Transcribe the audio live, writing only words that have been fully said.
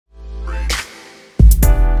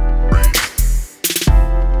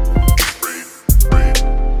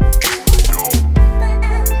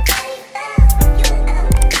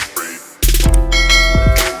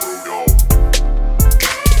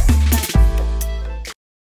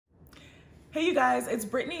Hey you guys, it's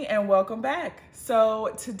Brittney and welcome back.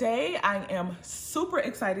 So today I am super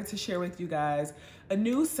excited to share with you guys a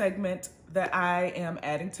new segment that I am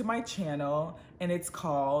adding to my channel, and it's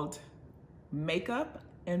called Makeup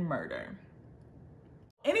and Murder.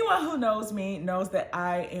 Anyone who knows me knows that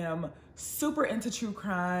I am super into true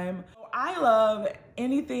crime. I love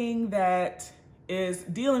anything that is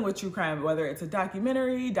dealing with true crime, whether it's a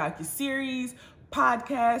documentary, docuseries,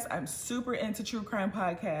 podcast. I'm super into true crime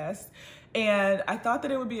podcasts. And I thought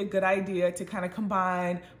that it would be a good idea to kind of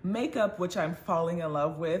combine makeup, which I'm falling in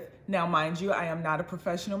love with. Now, mind you, I am not a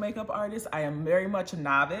professional makeup artist. I am very much a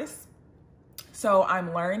novice. So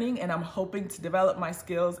I'm learning and I'm hoping to develop my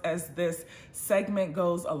skills as this segment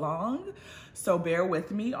goes along. So bear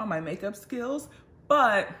with me on my makeup skills.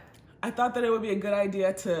 But I thought that it would be a good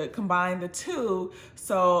idea to combine the two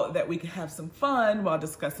so that we could have some fun while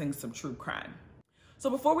discussing some true crime. So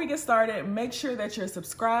before we get started, make sure that you're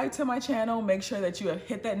subscribed to my channel. Make sure that you have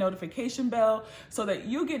hit that notification bell so that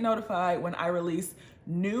you get notified when I release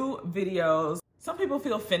new videos. Some people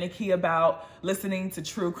feel finicky about listening to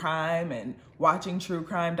true crime and watching true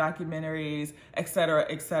crime documentaries, etc.,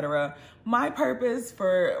 etc. My purpose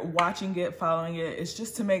for watching it, following it, is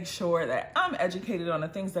just to make sure that I'm educated on the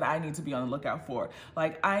things that I need to be on the lookout for.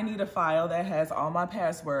 Like, I need a file that has all my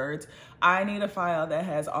passwords. I need a file that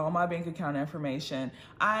has all my bank account information.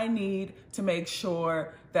 I need to make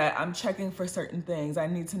sure that I'm checking for certain things. I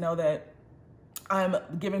need to know that I'm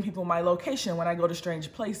giving people my location when I go to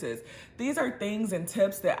strange places. These are things and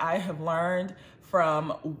tips that I have learned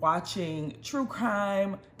from watching true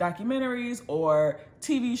crime documentaries or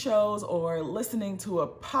TV shows or listening to a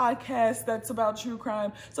podcast that's about true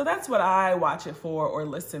crime. So that's what I watch it for or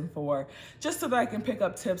listen for, just so that I can pick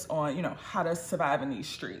up tips on, how to survive in these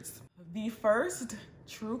streets. The first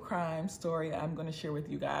true crime story I'm going to share with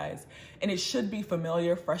you guys, and it should be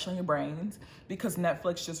familiar, fresh on your brains, because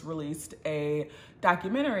Netflix just released a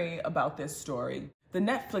documentary about this story. The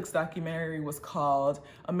Netflix documentary was called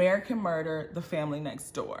American Murder: The Family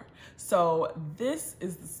Next Door. So this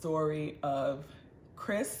is the story of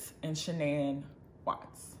Chris and Shanann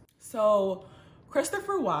Watts. So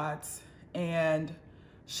Christopher Watts and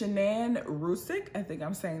Shanann Rusick, I think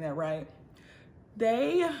I'm saying that right,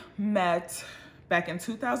 they met back in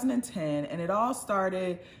 2010, and it all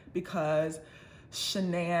started because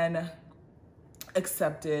Shanann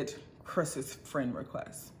accepted Chris's friend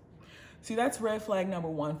request. See, that's red flag number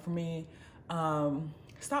one for me.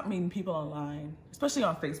 Stop meeting people online, especially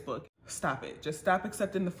on Facebook. Stop it. Just stop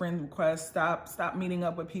accepting the friend request. Stop meeting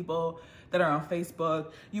up with people that are on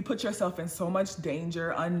Facebook. You put yourself in so much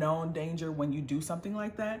danger, unknown danger, when you do something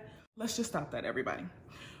like that. Let's just stop that, everybody.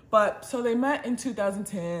 But so they met in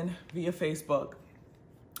 2010 via Facebook.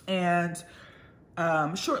 And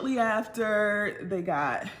shortly after, they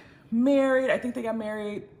got married. I think they got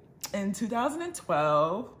married in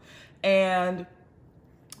 2012. And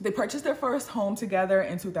they purchased their first home together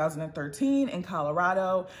in 2013 in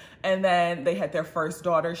Colorado. And then they had their first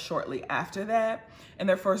daughter shortly after that. And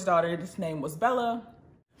their first daughter's name was Bella.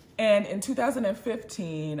 And in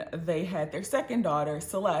 2015, they had their second daughter,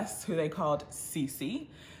 Celeste, who they called Cece.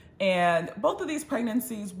 And both of these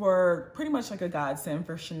pregnancies were pretty much like a godsend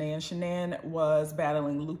for Shanann. Shanann was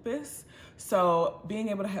battling lupus. So being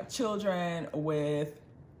able to have children with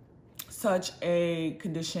such a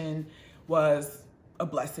condition was a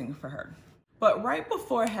blessing for her. But right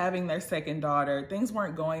before having their second daughter, things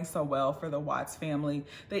weren't going so well for the Watts family.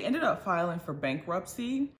 They ended up filing for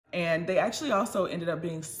bankruptcy, and they actually also ended up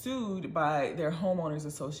being sued by their homeowners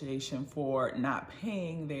association for not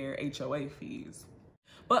paying their HOA fees.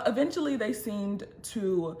 But eventually they seemed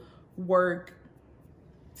to work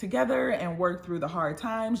together and work through the hard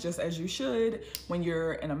times, just as you should when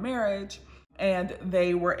you're in a marriage. And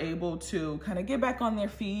they were able to kind of get back on their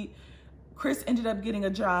feet. Chris ended up getting a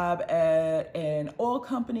job at an oil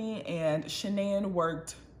company, and Shanann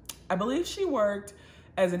worked, I believe she worked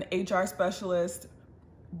as an HR specialist,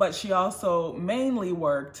 but she also mainly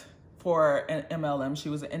worked for an MLM. She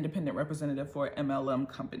was an independent representative for an MLM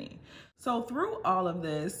company. So through all of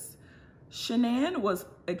this, Shanann was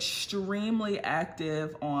extremely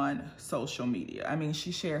active on social media. I mean,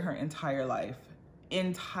 she shared her entire life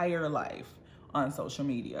on social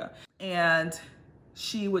media. And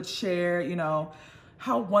she would share,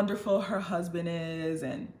 how wonderful her husband is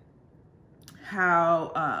and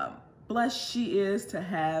how blessed she is to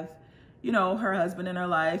have, her husband in her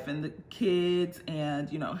life and the kids and,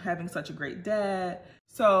 having such a great dad.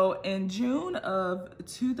 So in June of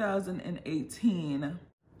 2018,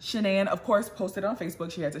 Shanann, of course, posted on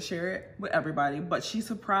Facebook. She had to share it with everybody, but she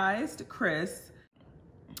surprised Chris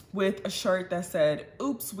with a shirt that said,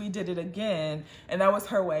 "Oops, we did it again." And that was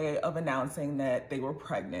her way of announcing that they were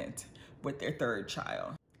pregnant with their third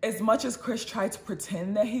child. As much as Chris tried to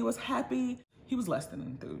pretend that he was happy, he was less than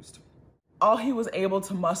enthused. All he was able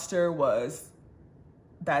to muster was,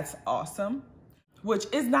 "That's awesome," which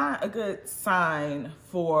is not a good sign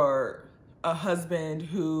for a husband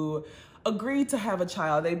who agreed to have a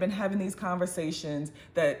child. They've been having these conversations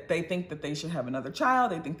that they think that they should have another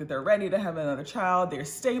child. They think that they're ready to have another child. They're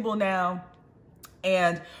stable now.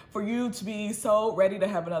 And for you to be so ready to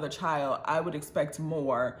have another child, I would expect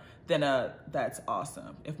more than a "that's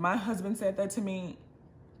awesome." If my husband said that to me,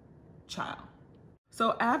 child.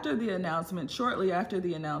 So after the announcement, shortly after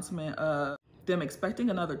the announcement of them expecting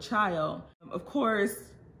another child, of course,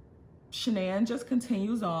 Shanann just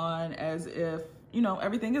continues on as if, you know,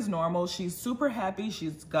 everything is normal. She's super happy.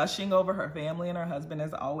 She's gushing over her family and her husband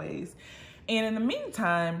as always. And in the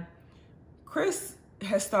meantime, Chris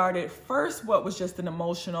has started first what was just an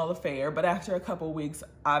emotional affair, but after a couple weeks,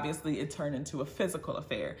 obviously it turned into a physical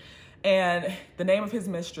affair. And the name of his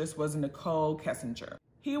mistress was Nicole Kessinger.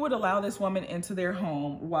 He would allow this woman into their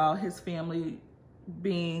home while his family,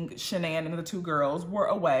 being Shanann and the two girls, were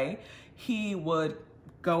away. He would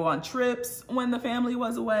go on trips when the family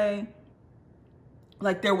was away.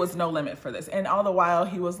 Like, there was no limit for this. And all the while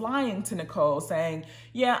he was lying to Nicole, saying,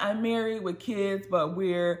 "Yeah, I'm married with kids, but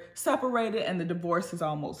we're separated and the divorce is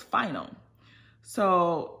almost final."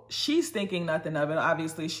 So she's thinking nothing of it.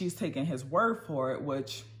 Obviously, she's taking his word for it,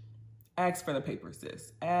 which, ask for the papers,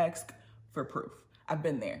 sis. Ask for proof. I've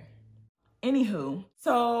been there. Anywho,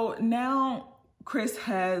 so now Chris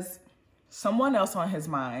has someone else on his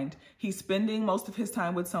mind. He's spending most of his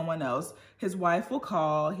time with someone else. His wife will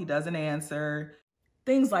call, he doesn't answer,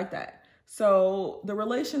 things like that. So the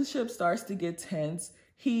relationship starts to get tense.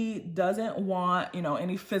 He doesn't want, you know,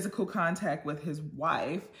 any physical contact with his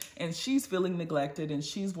wife, and she's feeling neglected, and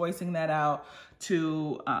she's voicing that out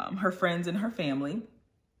to her friends and her family.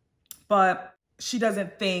 But she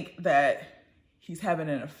doesn't think that he's having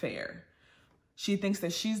an affair. She thinks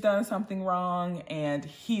that she's done something wrong and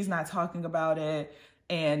he's not talking about it,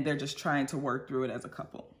 and they're just trying to work through it as a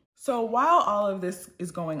couple. So while all of this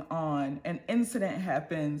is going on, an incident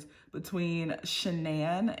happens between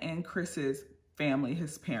Shanann and Chris's family,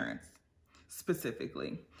 his parents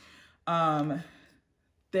specifically.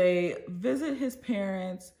 They visit his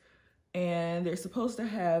parents and they're supposed to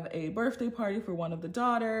have a birthday party for one of the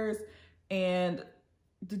daughters, and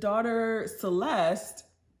the daughter, Celeste,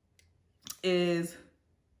 is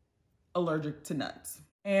allergic to nuts.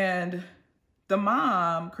 And the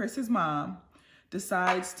mom, Chris's mom,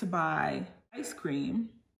 decides to buy ice cream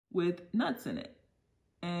with nuts in it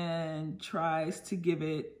and tries to give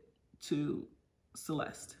it to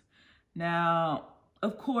Celeste. Now,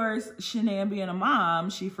 of course, Shanann, being a mom,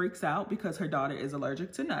 she freaks out because her daughter is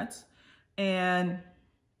allergic to nuts. And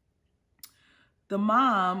the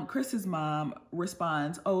mom, Chris's mom,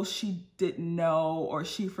 responds, "Oh, she didn't know, or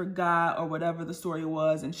she forgot, or whatever the story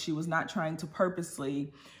was, and she was not trying to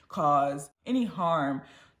purposely cause any harm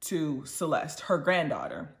to Celeste, her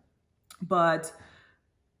granddaughter." But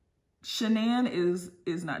Shanann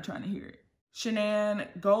is not trying to hear it.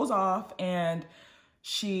 Shanann goes off and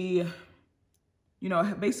she, you know,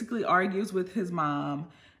 basically argues with his mom,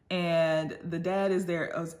 and the dad is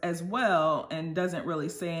there as well and doesn't really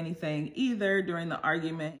say anything either during the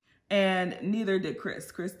argument, and neither did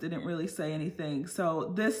Chris. Chris didn't really say anything.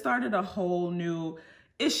 So this started a whole new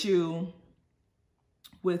issue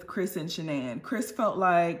with Chris and Shanann. Chris felt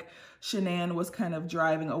like Shanann was kind of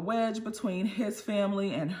driving a wedge between his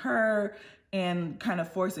family and her and kind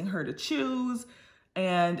of forcing her to choose.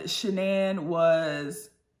 And Shanann was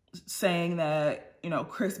saying that, you know,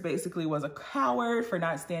 Chris basically was a coward for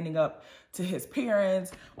not standing up to his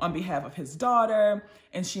parents on behalf of his daughter.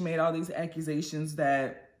 And she made all these accusations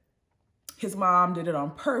that his mom did it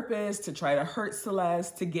on purpose to try to hurt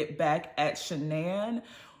Celeste, to get back at Shanann.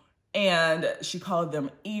 And she called them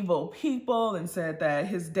evil people and said that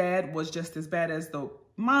his dad was just as bad as the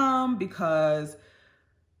mom because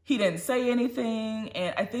he didn't say anything.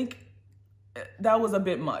 And I think that was a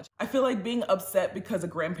bit much. I feel like being upset because a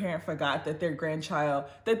grandparent forgot that their grandchild,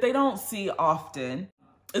 that they don't see often,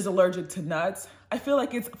 is allergic to nuts. I feel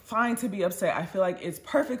like it's fine to be upset. I feel like it's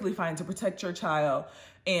perfectly fine to protect your child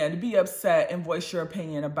and be upset and voice your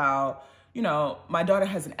opinion about, you know, my daughter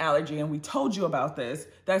has an allergy and we told you about this.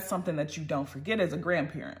 That's something that you don't forget as a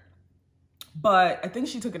grandparent. But I think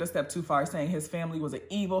she took it a step too far, saying his family was an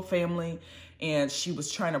evil family and she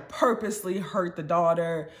was trying to purposely hurt the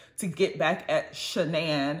daughter to get back at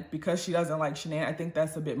Shanann because she doesn't like Shanann. I think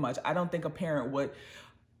that's a bit much. I don't think a parent would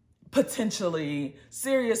potentially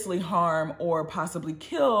seriously harm or possibly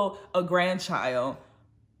kill a grandchild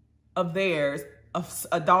of theirs,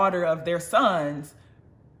 a daughter of their sons,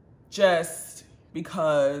 just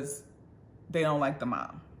because they don't like the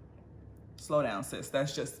mom. Slow down, sis.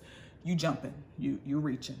 That's just you jumping, you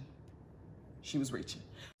reaching. She was reaching.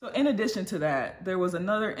 So in addition to that, there was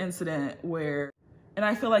another incident where, and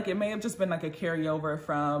I feel like it may have just been like a carryover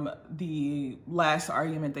from the last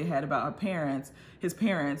argument they had about his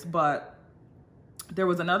parents, but there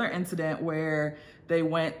was another incident where they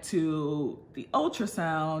went to the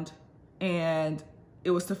ultrasound and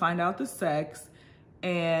it was to find out the sex,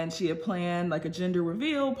 and she had planned like a gender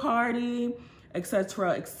reveal party,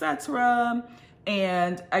 etc., etc.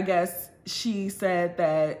 And I guess she said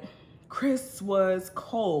that Chris was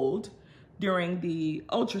cold during the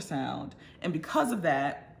ultrasound, and because of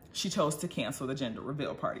that, she chose to cancel the gender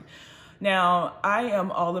reveal party. Now, I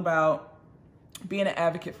am all about being an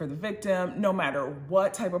advocate for the victim. No matter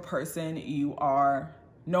what type of person you are,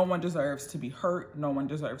 no one deserves to be hurt. No one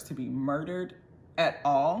deserves to be murdered at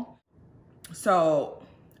all. So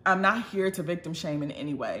I'm not here to victim shame in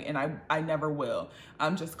any way, and I never will.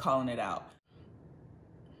 I'm just calling it out.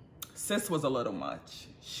 Sis was a little much.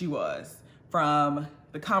 She was. From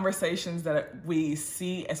the conversations that we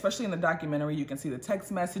see, especially in the documentary, you can see the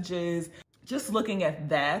text messages. Just looking at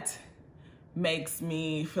that makes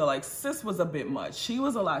me feel like sis was a bit much. She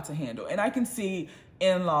was a lot to handle. And I can see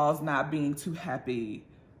in-laws not being too happy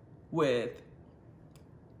with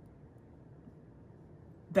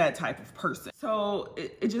that type of person. So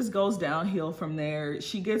it just goes downhill from there.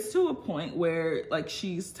 She gets to a point where like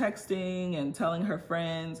she's texting and telling her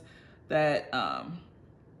friends that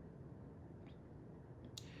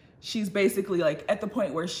she's basically like at the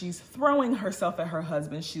point where she's throwing herself at her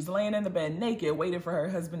husband. She's laying in the bed naked, waiting for her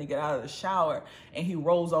husband to get out of the shower, and he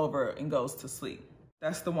rolls over and goes to sleep.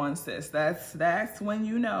 That's the one, sis. That's when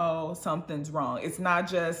you know something's wrong. It's not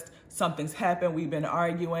just something's happened, we've been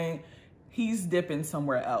arguing. He's dipping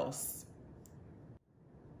somewhere else.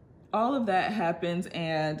 All of that happens,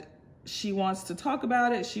 and she wants to talk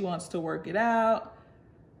about it. She wants to work it out.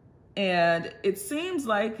 And it seems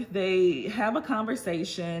like they have a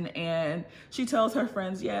conversation, and she tells her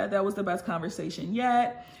friends, yeah, that was the best conversation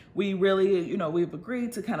yet. We really, we've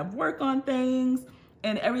agreed to kind of work on things,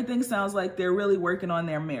 and everything sounds like they're really working on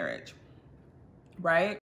their marriage,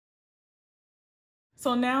 right?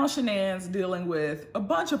 So now Shanann's dealing with a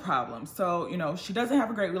bunch of problems. So, she doesn't have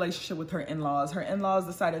a great relationship with her in-laws. Her in-laws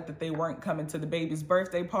decided that they weren't coming to the baby's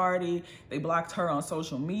birthday party. They blocked her on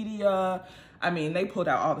social media. I mean, they pulled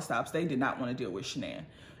out all the stops. They did not want to deal with Shanann.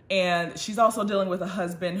 And she's also dealing with a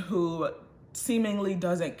husband who seemingly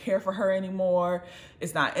doesn't care for her anymore,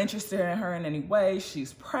 is not interested in her in any way.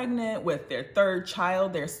 She's pregnant with their third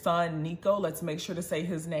child, their son, Nico. Let's make sure to say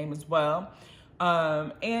his name as well.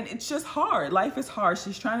 And it's just hard. Life is hard.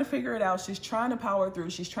 She's trying to figure it out. She's trying to power through.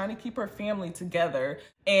 She's trying to keep her family together.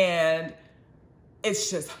 And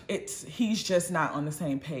he's just not on the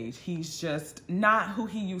same page. He's just not who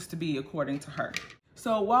he used to be, according to her.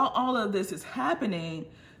 So while all of this is happening,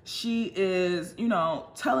 she is,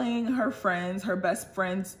 telling her friends, her best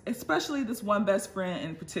friends, especially this one best friend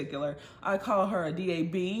in particular. I call her a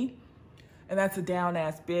DAB, and that's a down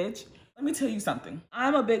ass bitch. Let me tell you something.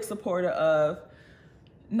 I'm a big supporter of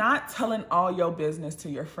not telling all your business to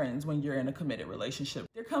your friends when you're in a committed relationship.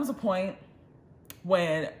 There comes a point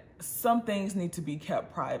when some things need to be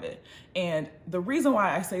kept private. And the reason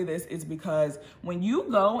why I say this is because when you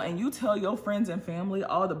go and you tell your friends and family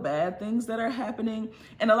all the bad things that are happening,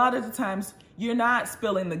 and a lot of the times you're not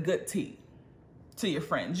spilling the good tea to your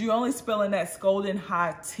friends. You're only spilling that scalding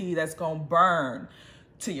hot tea that's gonna burn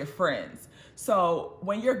to your friends. So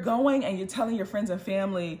when you're going and you're telling your friends and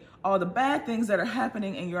family all the bad things that are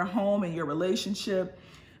happening in your home and your relationship,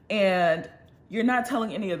 and you're not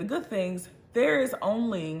telling any of the good things, there is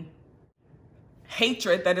only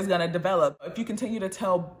hatred that is going to develop. If you continue to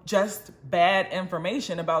tell just bad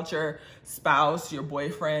information about your spouse, your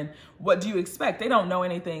boyfriend, what do you expect? They don't know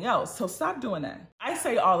anything else. So stop doing that. I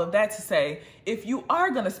say all of that to say, if you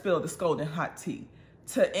are going to spill the scalding hot tea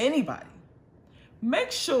to anybody,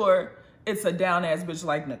 make sure it's a down ass bitch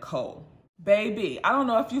like Nicole. Baby, I don't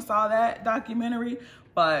know if you saw that documentary,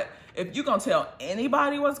 but if you're gonna tell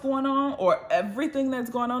anybody what's going on or everything that's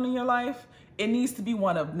going on in your life, it needs to be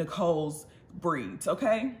one of Nicole's breeds,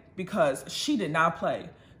 okay? Because she did not play.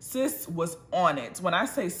 Sis was on it. When I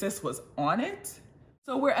say sis was on it,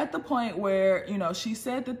 so we're at the point where, she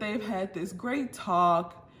said that they've had this great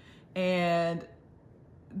talk and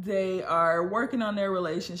they are working on their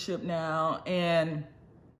relationship now, and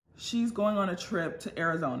she's going on a trip to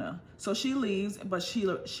Arizona. So she leaves, but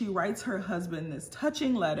she writes her husband this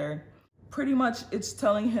touching letter. Pretty much it's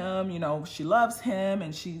telling him, you know, she loves him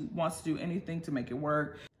and she wants to do anything to make it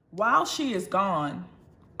work. While she is gone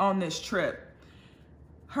on this trip,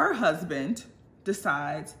 her husband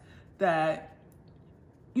decides that,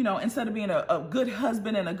 you know, instead of being a good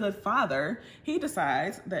husband and a good father, he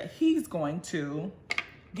decides that he's going to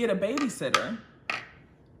get a babysitter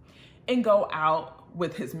and go out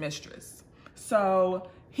with his mistress. So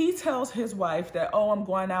he tells his wife that, oh, I'm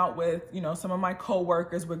going out with, you know, some of my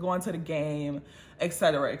coworkers. We're going to the game,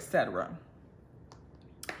 etc., etc.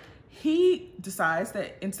 He decides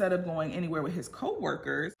that instead of going anywhere with his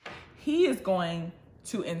coworkers, he is going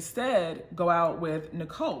to instead go out with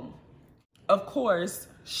Nicole. Of course,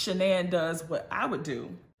 Shanann does what I would do.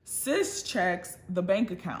 Sis checks the bank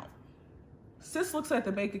account. Sis looks at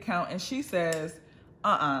the bank account and she says,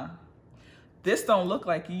 this don't look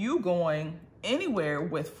like you going anywhere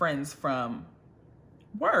with friends from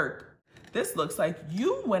work. This looks like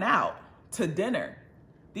you went out to dinner.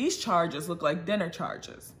 These charges look like dinner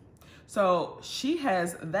charges. So she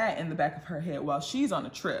has that in the back of her head while she's on a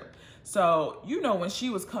trip. So, you know, when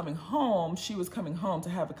she was coming home to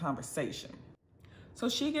have a conversation. So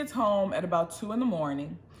she gets home at about 2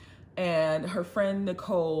 a.m. and her friend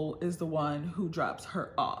Nicole is the one who drops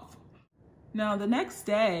her off. Now, the next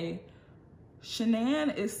day,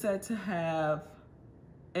 Shanann is set to have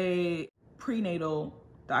a prenatal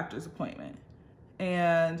doctor's appointment.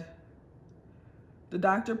 And the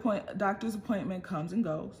doctor's appointment comes and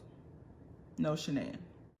goes. No Shanann.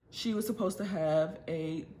 She was supposed to have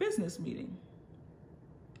a business meeting.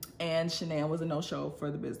 And Shanann was a no-show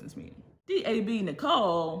for the business meeting. DAB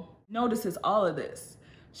Nicole notices all of this.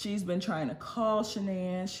 She's been trying to call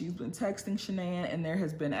Shanann. She's been texting Shanann, and there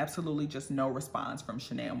has been absolutely just no response from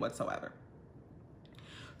Shanann whatsoever.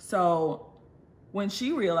 So when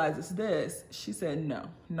she realizes this, she said,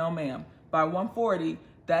 no ma'am. By 1:40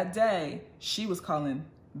 that day, she was calling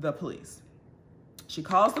the police. She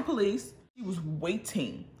calls the police. She was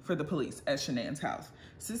waiting for the police at Shanann's house.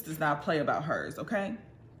 Sis does not play about hers, okay?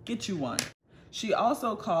 Get you one. She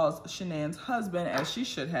also calls Shanann's husband, as she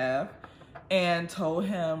should have, and told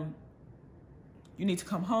him, you need to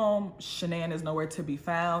come home. Shanann is nowhere to be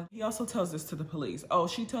found. He also tells this to the police. Oh,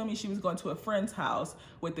 she told me she was going to a friend's house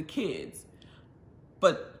with the kids,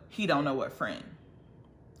 but he don't know what friend.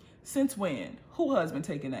 Since when? Who husband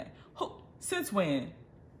taking that? Who? Since when?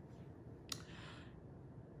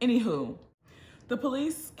 Anywho, the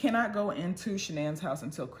police cannot go into Shanann's house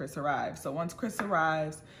until Chris arrives. So once Chris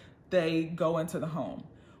arrives, they go into the home.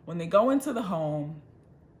 When they go into the home,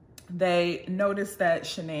 they notice that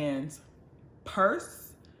Shanann's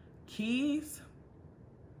purse, keys,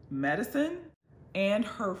 medicine, and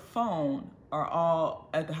her phone are all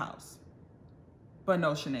at the house, but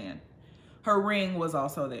no Shanann. Her ring was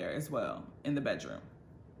also there as well in the bedroom.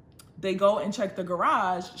 They go and check the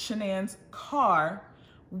garage. Shanann's car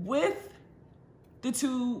with the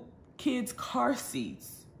 2 kids' car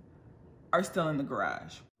seats are still in the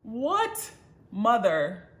garage. What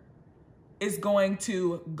mother is going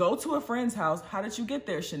to go to a friend's house? How did you get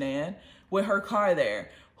there, Shanann? With her car there?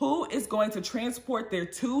 Who is going to transport their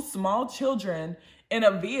 2 small children in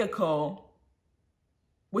a vehicle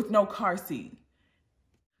with no car seat?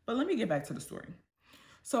 But let me get back to the story.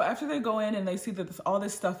 So after they go in and they see that all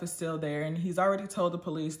this stuff is still there, and he's already told the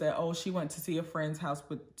police that, oh, she went to see a friend's house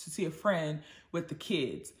to see a friend with the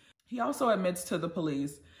kids. He also admits to the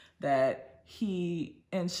police that he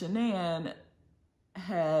and Shanann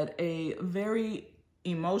had a very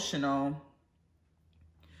emotional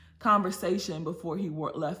conversation before he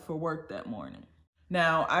left for work that morning.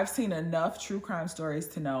 Now, I've seen enough true crime stories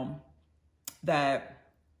to know that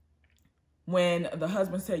when the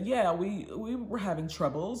husband said, yeah, we were having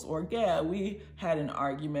troubles, or yeah, we had an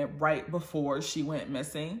argument right before she went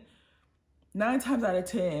missing, 9 times out of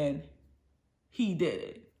 10, he did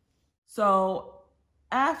it. So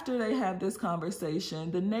after they have this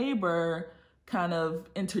conversation, the neighbor kind of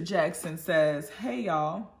interjects and says, hey,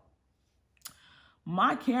 y'all,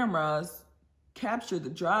 my cameras capture the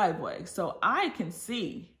driveway, so I can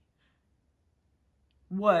see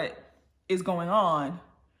what is going on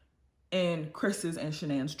in Chris's and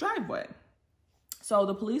Shanann's driveway. So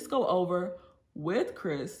the police go over with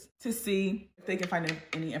Chris to see if they can find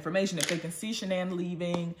any information, if they can see Shanann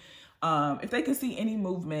leaving, if they can see any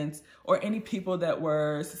movements or any people that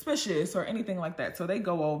were suspicious or anything like that. So they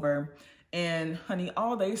go over, and honey,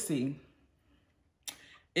 all they see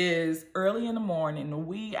is early in the morning, the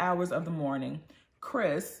wee hours of the morning,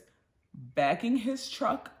 Chris backing his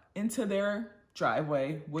truck into their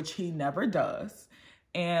driveway, which he never does,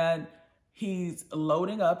 and he's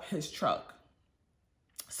loading up his truck.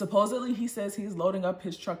 Supposedly, he says he's loading up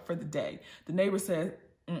his truck for the day. The neighbor said,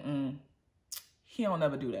 he don't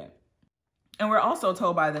ever do that. And we're also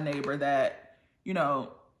told by the neighbor that, you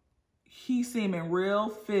know, he's seeming real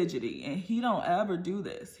fidgety and he don't ever do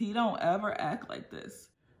this. He don't ever act like this.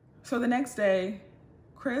 So the next day,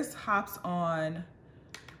 Chris hops on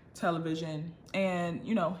television and,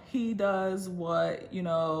 you know, he does what, you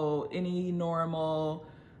know, any normal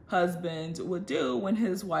husband would do when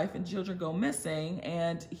his wife and children go missing,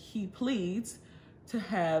 and he pleads to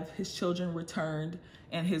have his children returned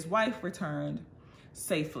and his wife returned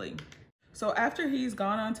safely. So after he's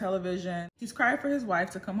gone on television, he's cried for his wife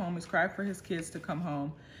to come home, he's cried for his kids to come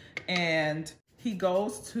home, and he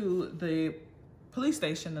goes to the police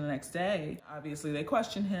station the next day. Obviously, they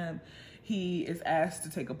question him. He is asked to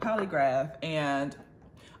take a polygraph. And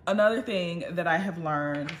another thing that I have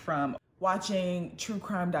learned from watching true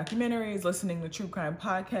crime documentaries, listening to true crime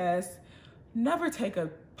podcasts, never take a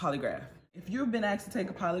polygraph. If you've been asked to take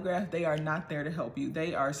a polygraph, they are not there to help you.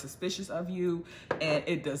 They are suspicious of you, and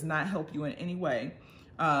it does not help you in any way.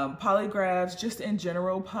 Polygraphs, just in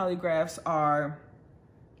general, polygraphs are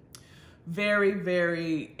very,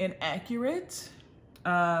 very inaccurate,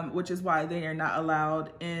 which is why they are not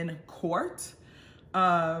allowed in court.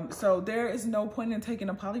 So there is no point in taking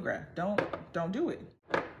a polygraph. Don't do it.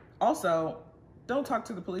 Also, don't talk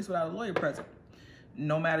to the police without a lawyer present.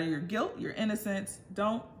 No matter your guilt, your innocence,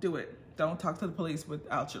 don't do it. Don't talk to the police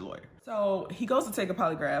without your lawyer. So he goes to take a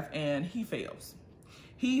polygraph and he fails.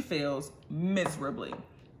 He fails miserably.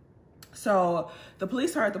 So the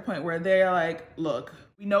police are at the point where they're like, look,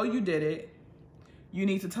 we know you did it. You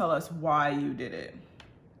need to tell us why you did it.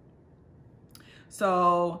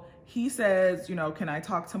 So he says, you know, can I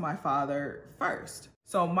talk to my father first?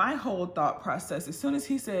 So my whole thought process, as soon as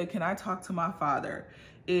he said, can I talk to my father,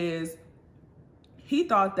 is he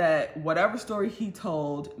thought that whatever story he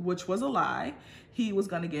told, which was a lie, he was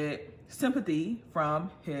going to get sympathy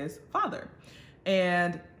from his father.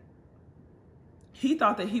 And he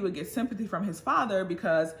thought that he would get sympathy from his father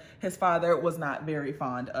because his father was not very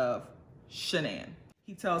fond of Shanann.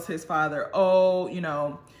 He tells his father, oh, you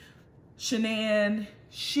know, Shanann,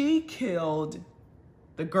 she killed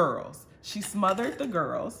the girls. She smothered the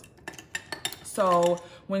girls. So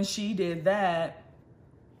when she did that,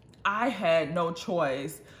 I had no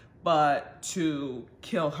choice but to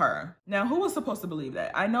kill her. Now, who was supposed to believe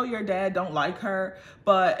that? I know your dad don't like her,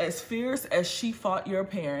 but as fierce as she fought your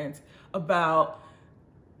parents about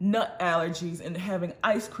nut allergies and having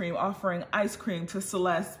ice cream, offering ice cream to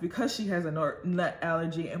Celeste because she has a nut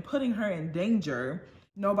allergy and putting her in danger,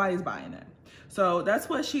 nobody's buying that. So that's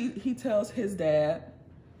what he tells his dad.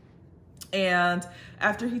 And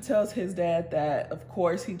after he tells his dad that, of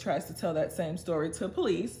course, he tries to tell that same story to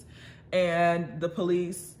police, and the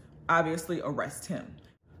police obviously arrest him.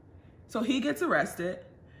 So he gets arrested,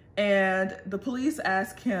 and the police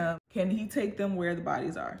ask him, can he take them where the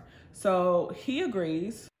bodies are? So he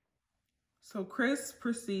agrees. So Chris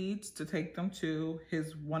proceeds to take them to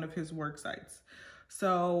one of his work sites.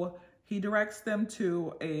 So he directs them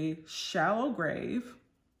to a shallow grave.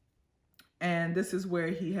 And this is where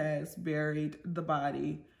he has buried the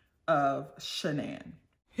body of Shanann,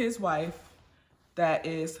 his wife that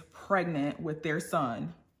is pregnant with their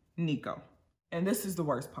son, Nico. And this is the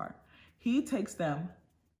worst part. He takes them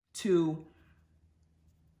to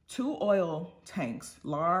 2 oil tanks,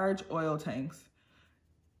 large oil tanks.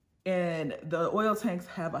 And the oil tanks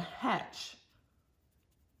have a hatch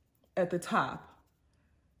at the top.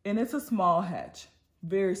 And it's a small hatch,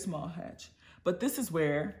 very small hatch. But this is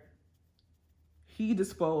where he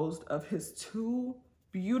disposed of his 2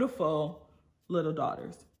 beautiful little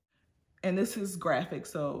daughters. And this is graphic,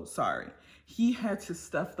 so sorry. He had to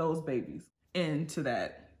stuff those babies into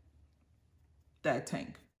that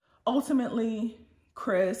tank. Ultimately,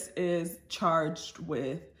 Chris is charged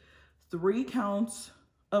with 3 counts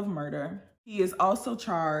of murder. He is also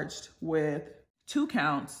charged with 2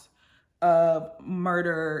 counts of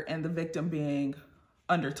murder and the victim being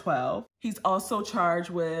under 12. He's also charged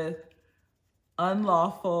with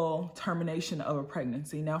unlawful termination of a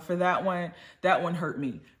pregnancy. Now for that one hurt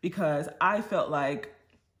me because I felt like,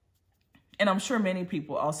 and I'm sure many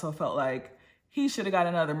people also felt like, he should have got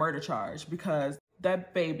another murder charge because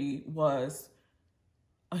that baby was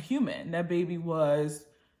a human. That baby was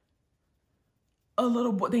a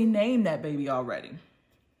little boy. They named that baby already.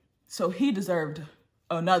 So he deserved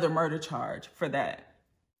another murder charge for that.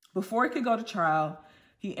 Before he could go to trial,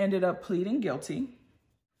 he ended up pleading guilty.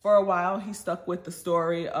 For a while, he stuck with the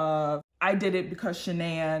story of, I did it because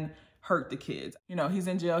Shanann, hurt the kids. You know, he's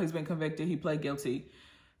in jail, he's been convicted, he pled guilty.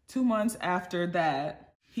 2 months after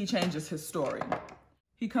that, he changes his story.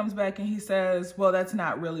 He comes back and he says, well, that's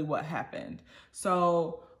not really what happened.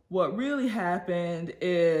 So what really happened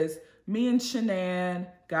is me and Shanann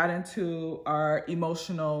got into our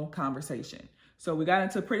emotional conversation. So we got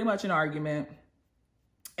into pretty much an argument,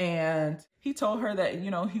 and he told her that,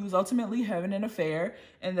 you know, he was ultimately having an affair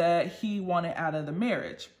and that he wanted out of the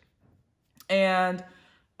marriage. And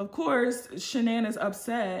of course, Shanann is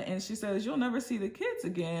upset and she says, you'll never see the kids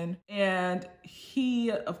again. And he,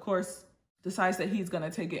 of course, decides that he's going to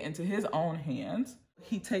take it into his own hands.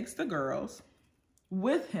 He takes the girls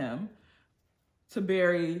with him to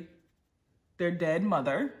bury their dead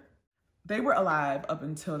mother. They were alive up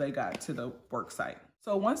until they got to the work site.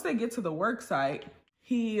 So once they get to the work site,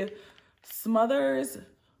 he smothers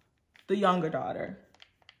the younger daughter,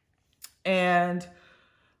 and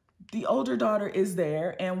the older daughter is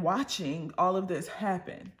there and watching all of this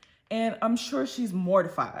happen. And I'm sure she's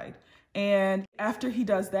mortified. And after he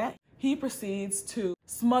does that, he proceeds to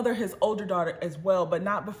smother his older daughter as well, but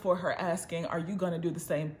not before her asking, are you gonna do the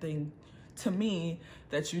same thing to me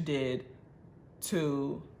that you did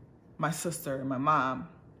to my sister and my mom?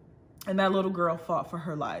 And that little girl fought for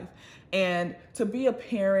her life. And to be a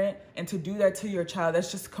parent and to do that to your child,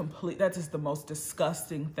 that's just the most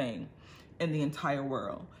disgusting thing in the entire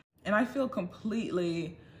world. And I feel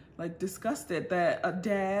completely like disgusted that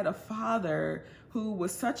a father who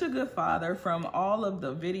was such a good father, from all of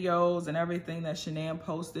the videos and everything that Shanann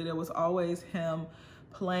posted, it was always him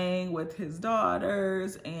playing with his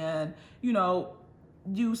daughters. And, you know,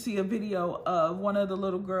 you see a video of one of the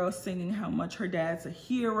little girls singing how much her dad's a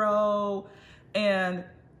hero. And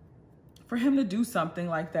for him to do something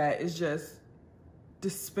like that is just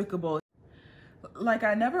despicable. Like,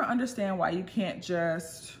 I never understand why you can't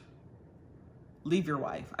just leave your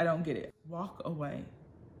wife. I don't get it. Walk away.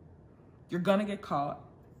 You're gonna get caught.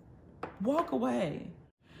 Walk away.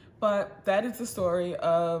 But that is the story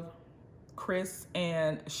of Chris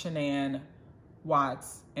and Shanann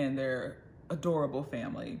Watts and their adorable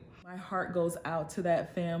family. My heart goes out to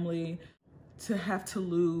that family. To have to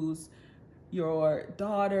lose your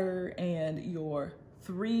daughter and your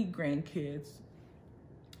 3 grandkids,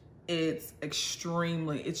 it's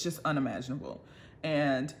just unimaginable.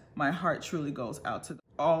 And my heart truly goes out to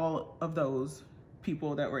all of those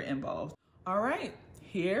people that were involved. All right,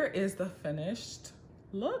 here is the finished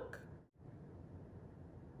look.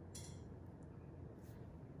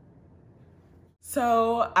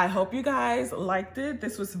 So I hope you guys liked it.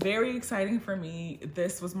 This was very exciting for me.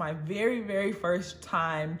 This was my very, very first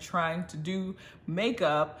time trying to do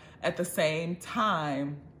makeup at the same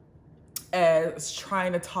time as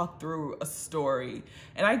trying to talk through a story.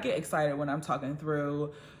 And I get excited when I'm talking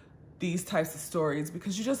through these types of stories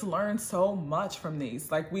because you just learn so much from these.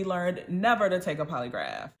 Like, we learned never to take a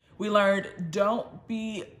polygraph. We learned don't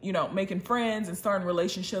be, you know, making friends and starting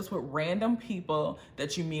relationships with random people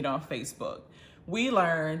that you meet on Facebook. We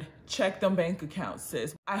learned check them bank accounts,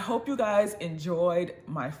 sis. I hope you guys enjoyed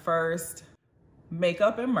my first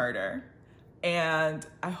makeup and murder. And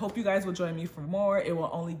I hope you guys will join me for more. It will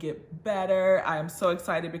only get better. I am so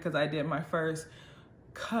excited because I did my first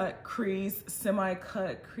cut crease,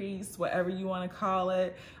 semi-cut crease, whatever you want to call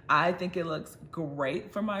it. I think it looks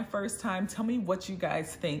great for my first time. Tell me what you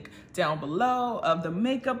guys think down below of the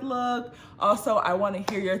makeup look. Also, I want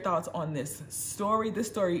to hear your thoughts on this story. This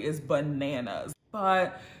story is bananas.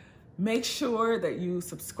 But make sure that you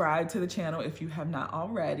subscribe to the channel if you have not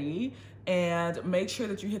already. And make sure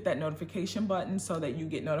that you hit that notification button so that you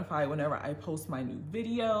get notified whenever I post my new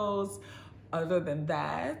videos. Other than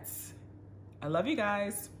that, I love you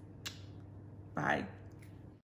guys. Bye.